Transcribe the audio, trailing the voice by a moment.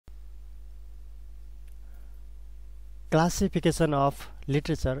Classification of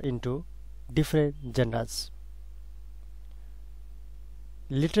literature into different genres.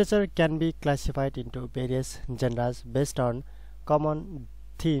 Literature can be classified into various genres based on common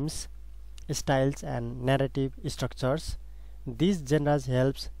themes, styles, and narrative structures. These genres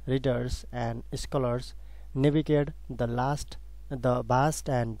helps readers and scholars navigate the vast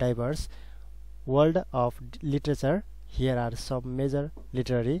and diverse world of literature. Here are some major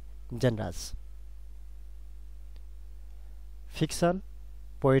literary genres: fiction,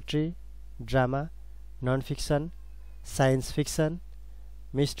 poetry, drama, non-fiction, science fiction,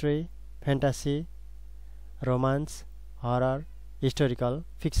 mystery, fantasy, romance, horror, historical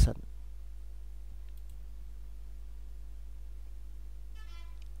fiction.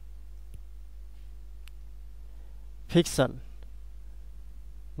 Fiction: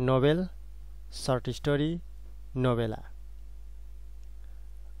 novel, short story, novella.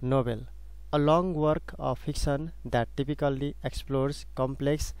 Novel: a long work of fiction that typically explores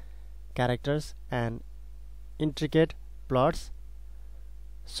complex characters and intricate plots.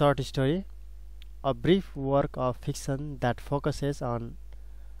 Short story: a brief work of fiction that focuses on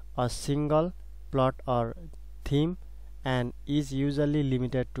a single plot or theme and is usually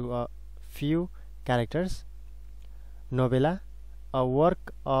limited to a few characters. Novella: a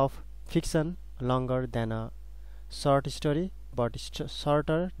work of fiction longer than a short story but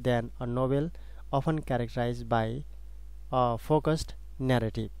shorter than a novel, often characterized by a focused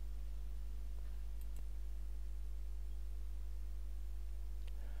narrative.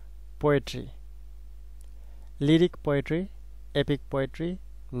 Poetry: lyric poetry, epic poetry,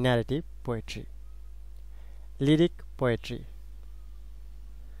 narrative poetry. Lyric poetry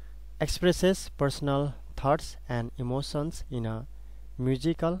expresses personal thoughts and emotions in a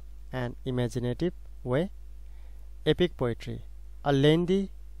musical and imaginative way. Epic poetry: a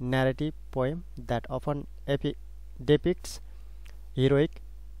lengthy narrative poem that often depicts heroic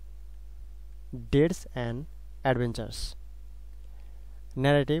deeds and adventures.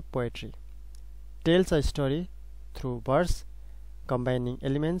 Narrative poetry tells a story through verse, combining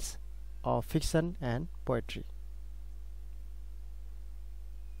elements of fiction and poetry.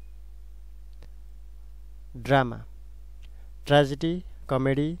 Drama: tragedy,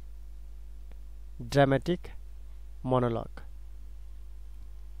 comedy, dramatic, monologue.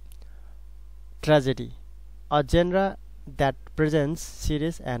 Tragedy: a genre that presents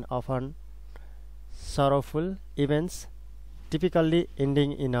serious and often sorrowful events, typically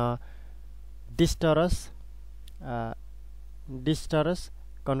ending in a disastrous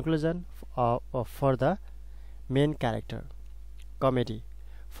conclusion for the main character. Comedy: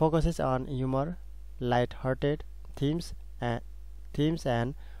 focuses on humor, light-hearted themes and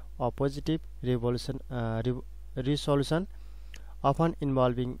a positive resolution, often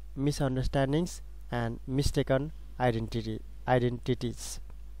involving misunderstandings and mistaken identities.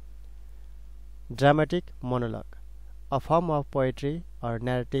 Dramatic monologue: a form of poetry or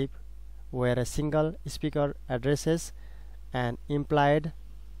narrative where a single speaker addresses an implied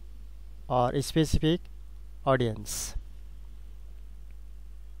or specific audience.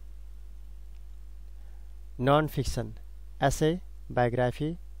 Non-fiction: essay,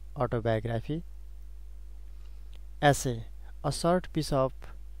 biography, autobiography. Essay: a short piece of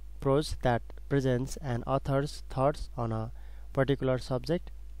prose that presents an author's thoughts on a particular subject.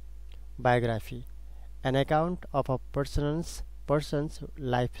 Biography: an account of a person's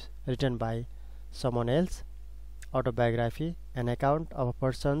life written by someone else. Autobiography: an account of a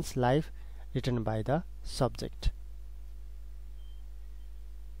person's life written by the subject.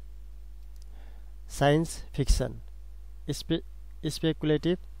 Science fiction: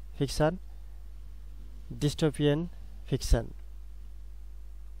 speculative fiction, dystopian fiction.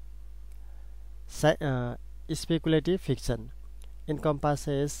 Speculative fiction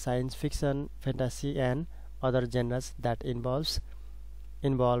encompasses science fiction, fantasy, and other genres that involve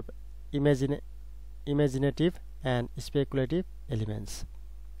imaginative and speculative elements.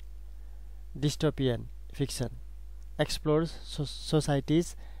 Dystopian fiction explores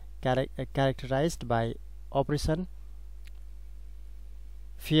societies characterized by oppression,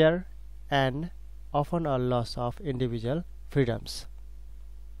 fear, and often a loss of individual freedoms.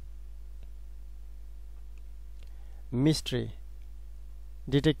 Mystery,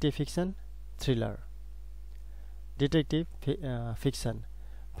 detective fiction, thriller. Detective fiction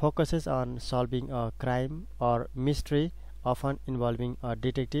focuses on solving a crime or mystery, often involving a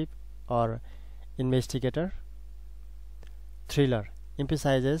detective or investigator. Thriller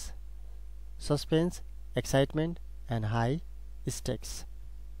emphasizes suspense, excitement, and high stakes.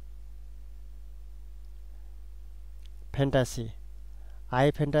 Fantasy,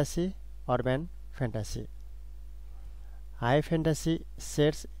 high fantasy, urban fantasy. high fantasy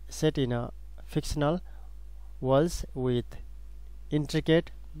set in a fictional worlds with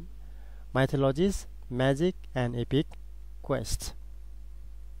intricate mythologies, magic, and epic quests.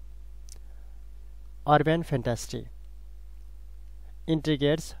 Urban fantasy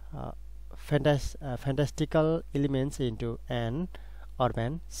integrates fantastical elements into an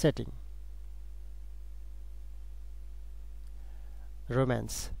urban setting.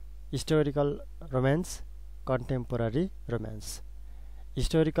 Romance, historical romance, contemporary romance.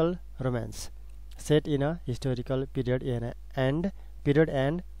 Historical romance set in a historical period and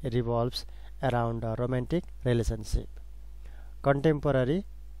revolves around a romantic relationship. Contemporary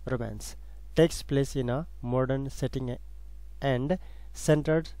romance takes place in a modern setting and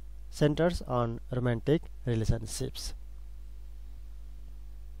centers on romantic relationships.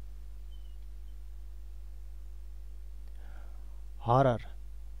 Horror,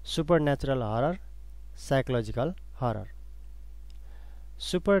 supernatural horror, psychological horror.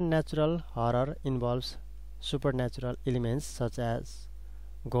 Supernatural horror involves supernatural elements such as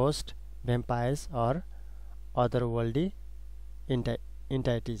ghosts, vampires, or otherworldly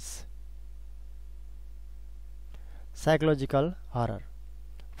entities. Psychological horror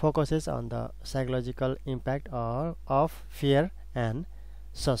focuses on the psychological impact of fear and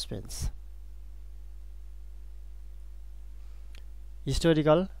suspense.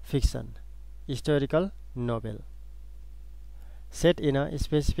 Historical fiction, historical novel, set in a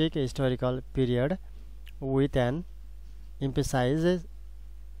specific historical period with an emphasis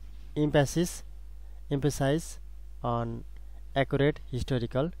on accurate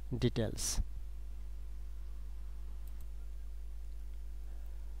historical details.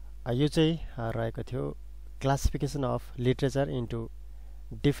 यो चाहिँ रहेको थियो classification of literature into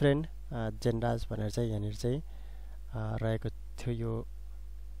different जेनराज भनेर चाहिँ यहाँनिर चाहिँ रहेको थियो। यो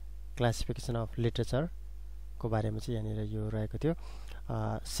क्लासिफिकेसन अफ लिटरेचर को बारेमा चाहिँ यहाँनिर यो रहेको थियो।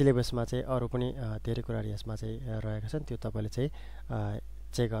 सिलेबसमा चाहिँ अरु पनि धेरै कुराहरु यसमा चाहिँ रहेका छन्, त्यो तपाईले चाहिँ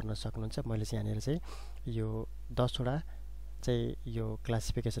चेक गर्न सक्नुहुन्छ। मैले चाहिँ यहाँनिर चाहिँ यो 10 वटा चाहिँ यो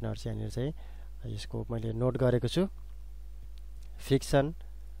क्लासिफिकेसनहरु चाहिँ यहाँनिर चाहिँ यसको मैले नोट गरेको छु। Fiction,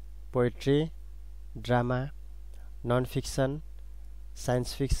 poetry, drama, non fiction,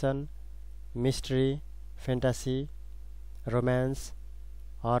 science fiction, mystery, fantasy, romance,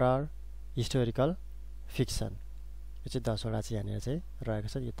 horror, historical fiction, यो चाहिँ 10 वटा चाहिँ यहाँनिर चाहिँ रहेको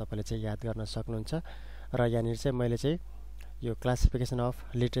छ। यो तपाईले चाहिँ याद गर्न सक्नुहुन्छ। र यहाँनिर चाहिँ मैले चाहिँ यो classification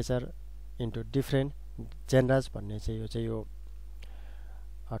of literature into different जेनराज भन्ने चाहिँ यो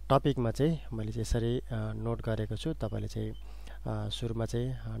टपिकमा चाहिँ मैले चाहिँ यसरी नोट गरेको छु। तपाईले चाहिँ सुरुमा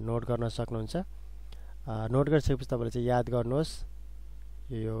चाहिँ नोट गर्न सक्नुहुन्छ। नोट गरिसकेपछि तपाईले चाहिँ याद गर्नुहोस्।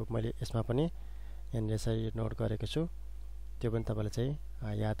 यो मैले यसमा पनि यहाँनिर यसरी नोट गरेको छु, त्यो पनि तपाईले चाहिँ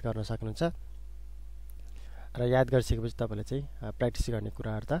याद गर्न सक्नुहुन्छ। र याद गरिसकेपछि तपाईले चाहिँ प्र्याक्टिस गर्ने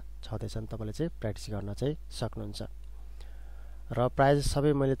कुराहरु त छँदैछन्, तपाईले चाहिँ प्र्याक्टिस गर्न चाहिँ सक्नुहुन्छ। र प्राय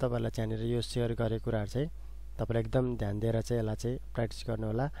सबै मैले तपाईलाई चाहिँ यहाँनिर यो शेयर गरेको कुराहरु चाहिँ तपाईले एकदम ध्यान दिएर चाहिँ यसलाई चाहिँ प्र्याक्टिस गर्नु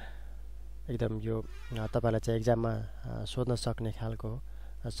होला। एकदम यो तपाईलाई चाहिँ एक्जाममा सोध्न सक्ने खालको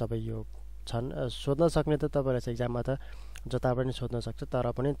सबै यो छन्। सोध्न सक्ने त तपाईलाई चाहिँ एक्जाममा त जता पनि सोध्न सक्छ,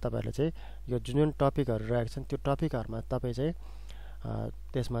 तर पनि तपाईले चाहिँ यो जुन टपिकहरु रहेका छन् त्यो टपिकहरुमा तपाई चाहिँ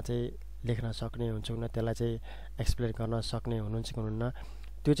त्यसमा चाहिँ लेख्न सक्ने हुन्छ कि त्यसलाई चाहिँ एक्सप्लेन गर्न सक्ने हुनुहुन्छ कि हुनुहुन्न,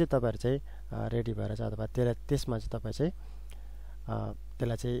 त्यो चाहिँ तपाईहरु चाहिँ रेडी भएर चाहिँ अथवा त्यसमा चाहिँ तपाई चाहिँ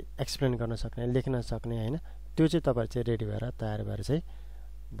त्यसलाई चाहिँ एक्सप्लेन गर्न सक्ने, लेख्न सक्ने हैन, त्यो चाहिँ तपाईहरु चाहिँ रेडी भएर तयार भएर चाहिँ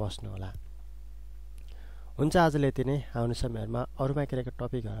बस्नु होला। हुन्छ, आजले यति नै। आउने समयहरुमा अरु बाँकी रहेका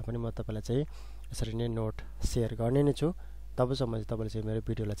टपिकहरु पनि म तपाईलाई चाहिँ यसरी नै नोट शेयर गर्ने नै छु। तबसम्म चाहिँ तपाईले चाहिँ मेरो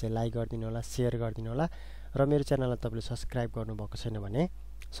भिडियोलाई चाहिँ लाइक गरिदिनु होला, शेयर गरिदिनु होला, र मेरो च्यानललाई तपाईले सब्स्क्राइब गर्नुभएको छैन भने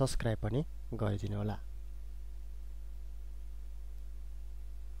सब्स्क्राइब पनि गरिदिनु होला।